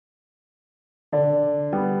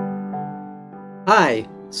Hi!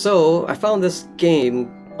 So, I found this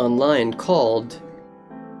game online called...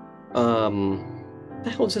 what the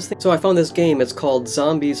hell is this thing? So I found this game, it's called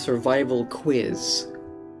Zombie Survival Quiz.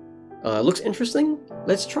 Looks interesting?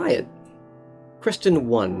 Let's try it. Question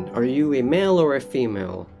 1. Are you a male or a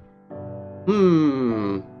female?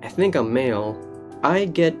 I think I'm male. I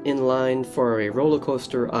get in line for a roller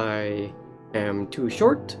coaster. I am too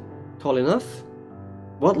short? Tall enough?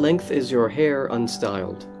 What length is your hair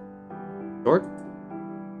unstyled? Short?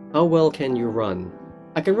 How well can you run?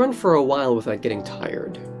 I can run for a while without getting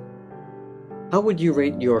tired. How would you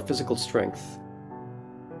rate your physical strength?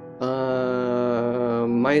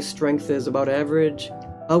 My strength is about average.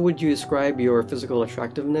 How would you describe your physical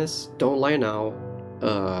attractiveness? Don't lie now.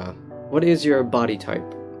 What is your body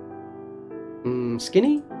type?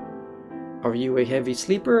 Skinny? Are you a heavy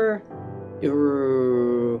sleeper?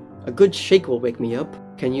 A good shake will wake me up.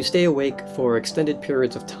 Can you stay awake for extended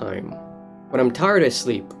periods of time? When I'm tired, I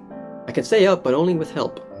sleep. I can stay up, but only with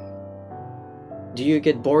help. Do you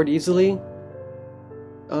get bored easily?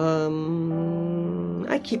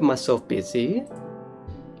 I keep myself busy.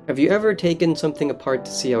 Have you ever taken something apart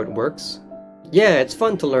to see how it works? Yeah, it's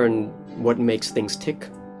fun to learn what makes things tick.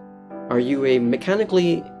 Are you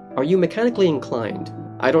mechanically inclined?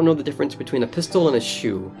 I don't know the difference between a pistol and a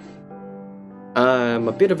shoe. I'm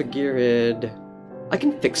a bit of a gearhead. I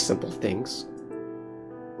can fix simple things.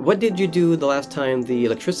 What did you do the last time the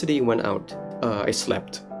electricity went out? I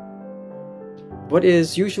slept. What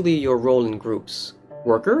is usually your role in groups?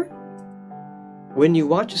 Worker? When you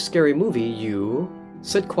watch a scary movie, you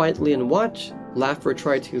sit quietly and watch, laugh or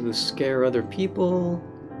try to scare other people,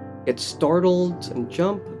 get startled and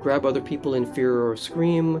jump, grab other people in fear or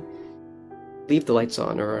scream, leave the lights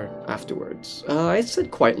on or afterwards. I sit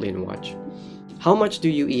quietly and watch. How much do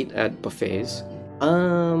you eat at buffets?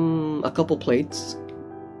 A couple plates.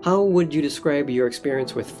 How would you describe your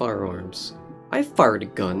experience with firearms? I fired a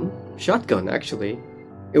gun. Shotgun, actually.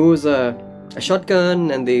 It was a shotgun,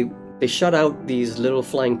 and they shot out these little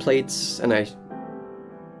flying plates, and I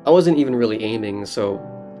wasn't even really aiming,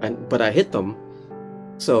 but I hit them.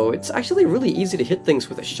 So it's actually really easy to hit things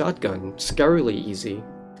with a shotgun. Scarily easy.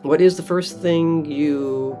 What is the first thing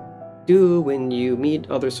you do when you meet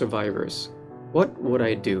other survivors? What would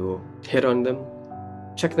I do? Hit on them?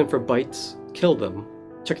 Check them for bites? Kill them?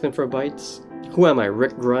 Check them for bites? Who am I,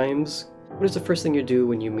 Rick Grimes? What is the first thing you do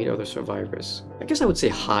when you meet other survivors? I guess I would say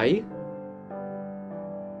hi.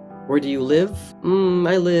 Where do you live?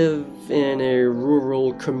 I live in a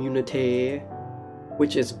rural community.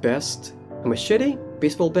 Which is best? A machete,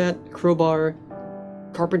 baseball bat, crowbar,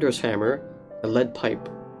 carpenter's hammer, a lead pipe.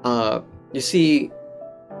 You see,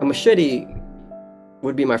 a machete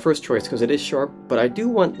would be my first choice because it is sharp, but I do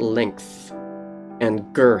want length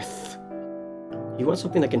and girth. You want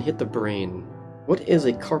something that can hit the brain. What is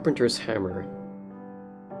a carpenter's hammer?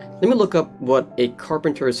 Let me look up what a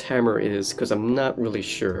carpenter's hammer is, because I'm not really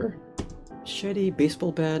sure. Machete,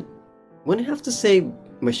 baseball bat. When I have to say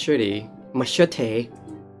machete.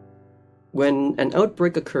 When an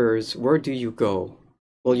outbreak occurs, where do you go?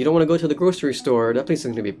 Well, you don't want to go to the grocery store. That place is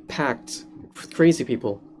going to be packed with crazy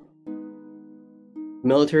people.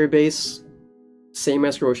 Military base, same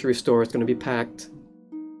as grocery store, it's going to be packed.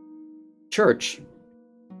 Church,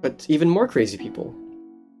 but even more crazy people.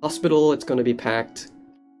 Hospital, it's going to be packed.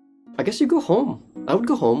 I guess you go home. I would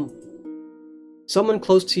go home. Someone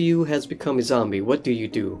close to you has become a zombie. What do you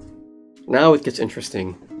do? Now it gets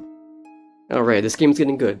interesting. Alright, this game's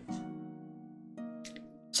getting good.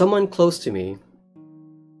 Someone close to me.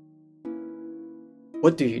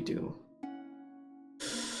 What do you do?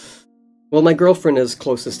 Well, my girlfriend is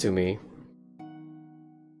closest to me.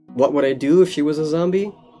 What would I do if she was a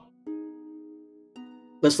zombie?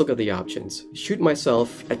 Let's look at the options. Shoot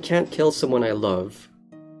myself. I can't kill someone I love.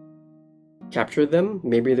 Capture them.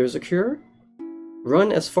 Maybe there's a cure.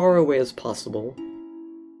 Run as far away as possible.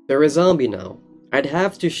 They're a zombie now. I'd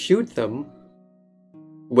have to shoot them.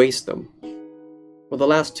 Waste them. Well, the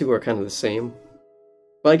last two are kind of the same.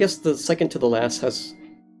 But I guess the second to the last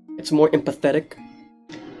it's more empathetic.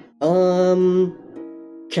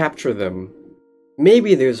 Capture them.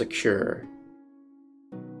 Maybe there's a cure.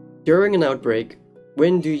 During an outbreak,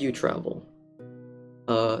 when do you travel?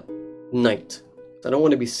 Night. I don't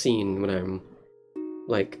want to be seen when I'm,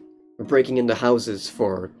 like, breaking into houses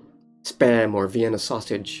for spam or Vienna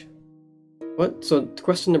sausage. What? So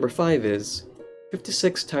question number 5 is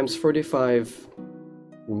 56 times 45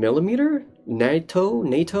 millimeter?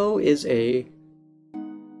 NATO is it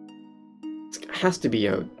has to be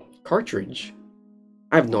a cartridge.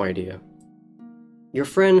 I have no idea. Your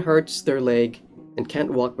friend hurts their leg and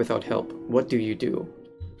can't walk without help. What do you do?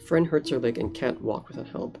 Friend hurts her leg and can't walk without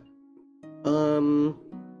help.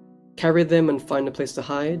 Carry them and find a place to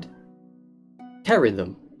hide. Carry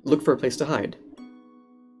them. Look for a place to hide.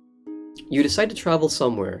 You decide to travel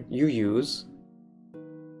somewhere. You use...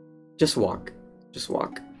 Just walk. Just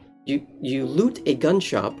walk. You loot a gun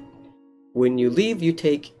shop. When you leave, you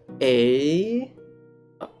take a...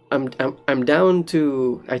 I'm down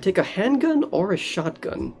to... I take a handgun or a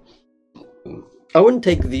shotgun. I wouldn't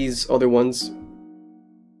take these other ones.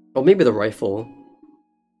 Or maybe the rifle.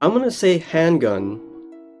 I'm gonna say handgun,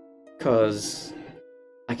 because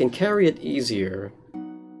I can carry it easier.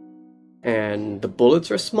 And the bullets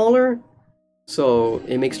are smaller, so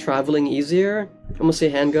it makes traveling easier. I'm gonna say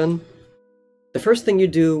handgun. The first thing you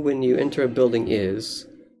do when you enter a building is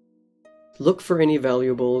look for any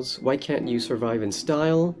valuables. Why can't you survive in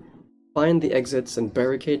style? Find the exits and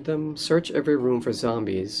barricade them. Search every room for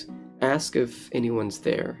zombies. Ask if anyone's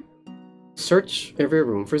there. Search every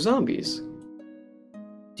room for zombies.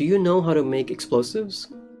 Do you know how to make explosives?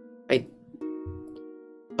 I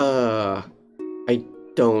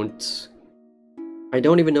don't. I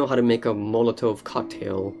don't even know how to make a Molotov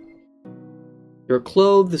cocktail. Your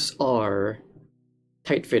clothes are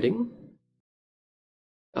tight-fitting.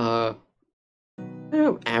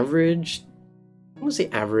 Average. I'm gonna say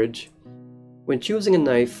average. When choosing a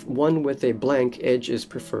knife, one with a blank edge is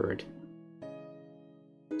preferred.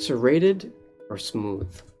 Serrated or smooth?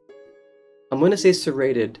 I'm gonna say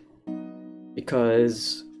serrated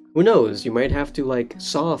because who knows, you might have to like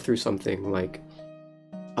saw through something like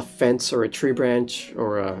a fence or a tree branch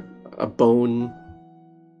or a bone.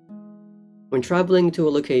 When traveling to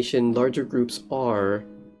a location, larger groups are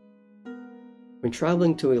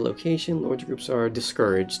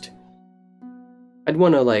discouraged. I'd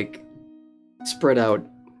want to like spread out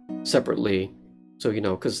separately, so you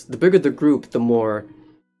know, because the bigger the group, the more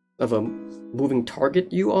of a moving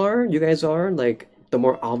target you guys are, like the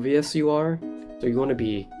more obvious you are. So you want to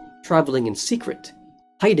be traveling in secret,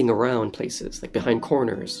 hiding around places, like behind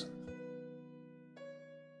corners.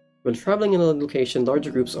 When traveling in a location,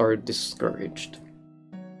 larger groups are discouraged.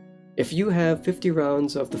 If you have 50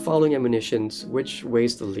 rounds of the following ammunitions, which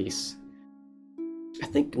weighs the least? I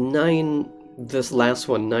think this last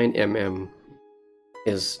one, 9mm,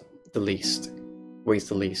 is the least. Weighs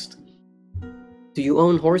the least. Do you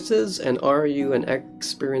own horses, and are you an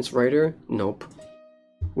experienced rider? Nope.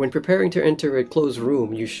 When preparing to enter a closed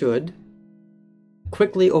room, you should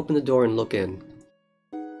quickly open the door and look in.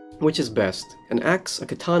 Which is best? An axe, a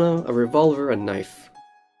katana, a revolver, a knife?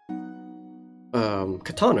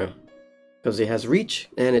 Katana, because it has reach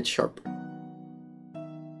and it's sharp.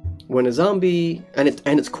 When a zombie... and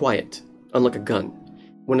it's quiet, unlike a gun.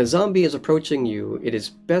 When a zombie is approaching you, it is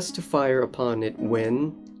best to fire upon it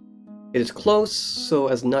when it is close so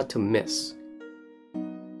as not to miss.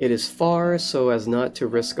 It is far so as not to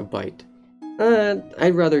risk a bite.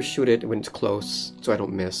 I'd rather shoot it when it's close so I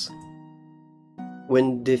don't miss.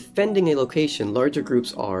 When defending a location, larger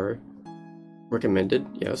groups are recommended,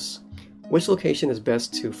 yes. Which location is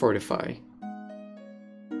best to fortify?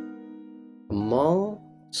 A mall,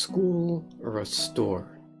 school, or a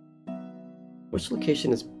store? Which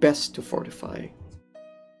location is best to fortify?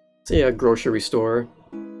 Say a grocery store,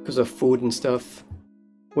 because of food and stuff.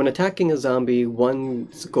 When attacking a zombie,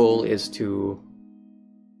 one's goal is to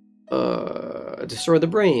destroy the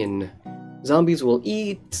brain. Zombies will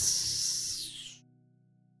eat...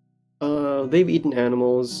 they've eaten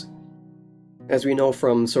animals. As we know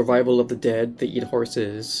from Survival of the Dead, they eat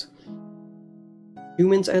horses.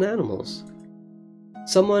 Humans and animals.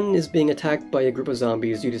 Someone is being attacked by a group of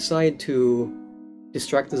zombies. You decide to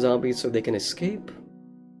distract the zombies so they can escape.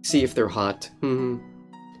 See if they're hot.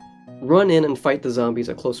 Run in and fight the zombies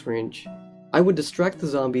at close range. I would distract the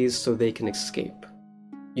zombies so they can escape.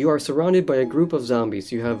 You are surrounded by a group of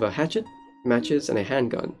zombies. You have a hatchet, matches, and a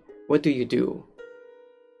handgun. What do you do?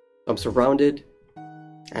 I'm surrounded.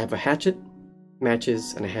 I have a hatchet,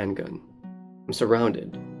 matches, and a handgun. I'm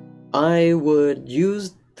surrounded. I would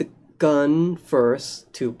use the gun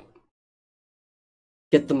first to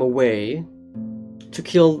get them away, to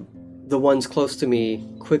kill the ones close to me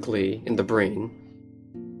quickly in the brain,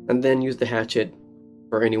 and then use the hatchet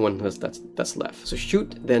for anyone that's left. So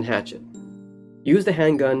shoot, then hatchet. Use the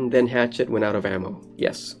handgun, then hatchet when out of ammo.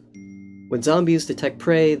 Yes. When zombies detect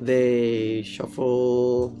prey, they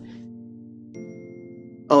shuffle...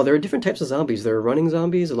 Oh, there are different types of zombies. There are running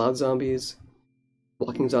zombies, loud zombies,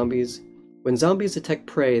 walking zombies. When zombies detect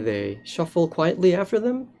prey, they shuffle quietly after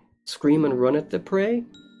them, scream and run at the prey,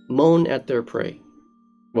 moan at their prey.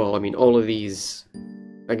 Well, I mean, all of these...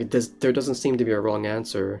 there doesn't seem to be a wrong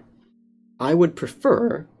answer. I would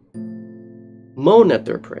prefer moan at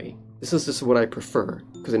their prey. This is just what I prefer,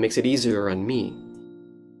 because it makes it easier on me.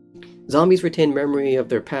 Zombies retain memory of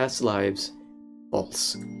their past lives.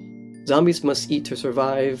 False. Zombies must eat to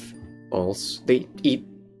survive. False. They eat.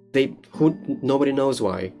 Nobody knows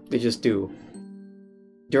why. They just do.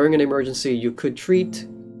 During an emergency, I could treat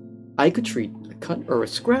a cut or a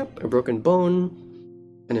scrap, a broken bone,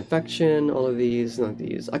 an infection, all of these, none of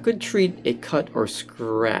these. I could treat a cut or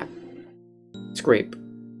scrape.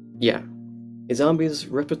 Yeah. A zombie's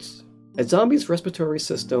respiratory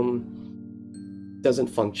system doesn't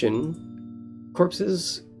function.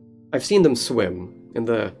 Corpses, I've seen them swim. In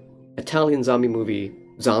the Italian zombie movie,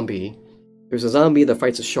 Zombie, there's a zombie that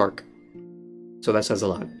fights a shark. So that says a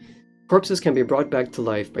lot. Corpses can be brought back to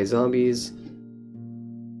life by zombies.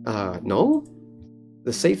 No?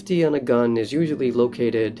 The safety on a gun is usually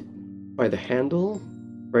located by the handle,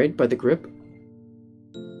 right? By the grip.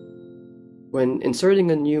 When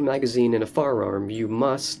inserting a new magazine in a firearm, you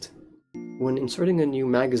must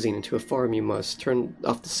turn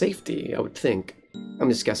off the safety, I would think. I'm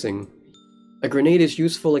just guessing. A grenade is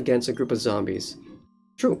useful against a group of zombies.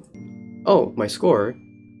 True. Oh, my score.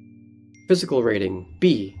 Physical rating,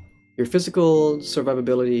 B. Your physical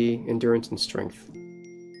survivability, endurance, and strength.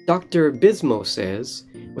 Dr. Bismo says,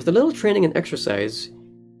 with a little training and exercise,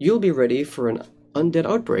 you'll be ready for an undead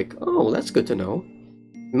outbreak. Oh, that's good to know.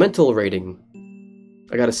 Mental rating.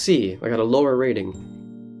 I got a C. I got a lower rating.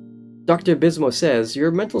 Dr. Bismo says, your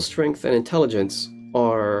mental strength and intelligence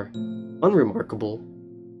are unremarkable.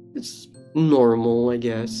 It's normal, I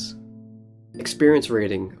guess. Experience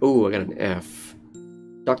rating. Ooh, I got an F.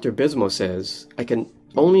 Dr. Bismo says, I can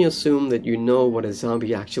only assume that you know what a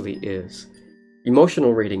zombie actually is.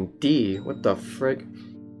 Emotional rating. D. What the frig?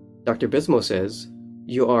 Dr. Bismo says,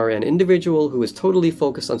 you are an individual who is totally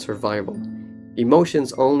focused on survival.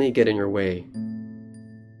 Emotions only get in your way.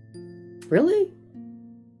 Really?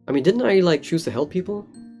 I mean, didn't I, choose to help people?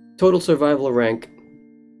 Total survival rank.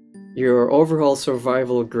 Your overall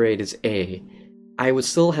survival grade is A. I would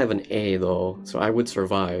still have an A, though, so I would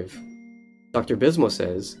survive. Dr. Bismo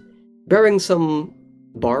says, barring some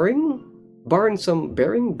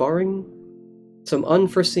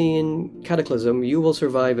unforeseen cataclysm, you will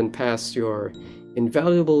survive and pass your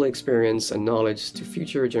invaluable experience and knowledge to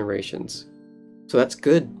future generations. So that's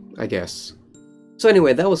good, I guess. So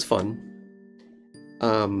anyway, that was fun.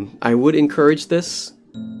 I would encourage this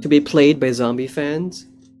to be played by zombie fans.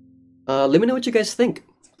 Let me know what you guys think.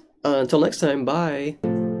 Until next time, bye!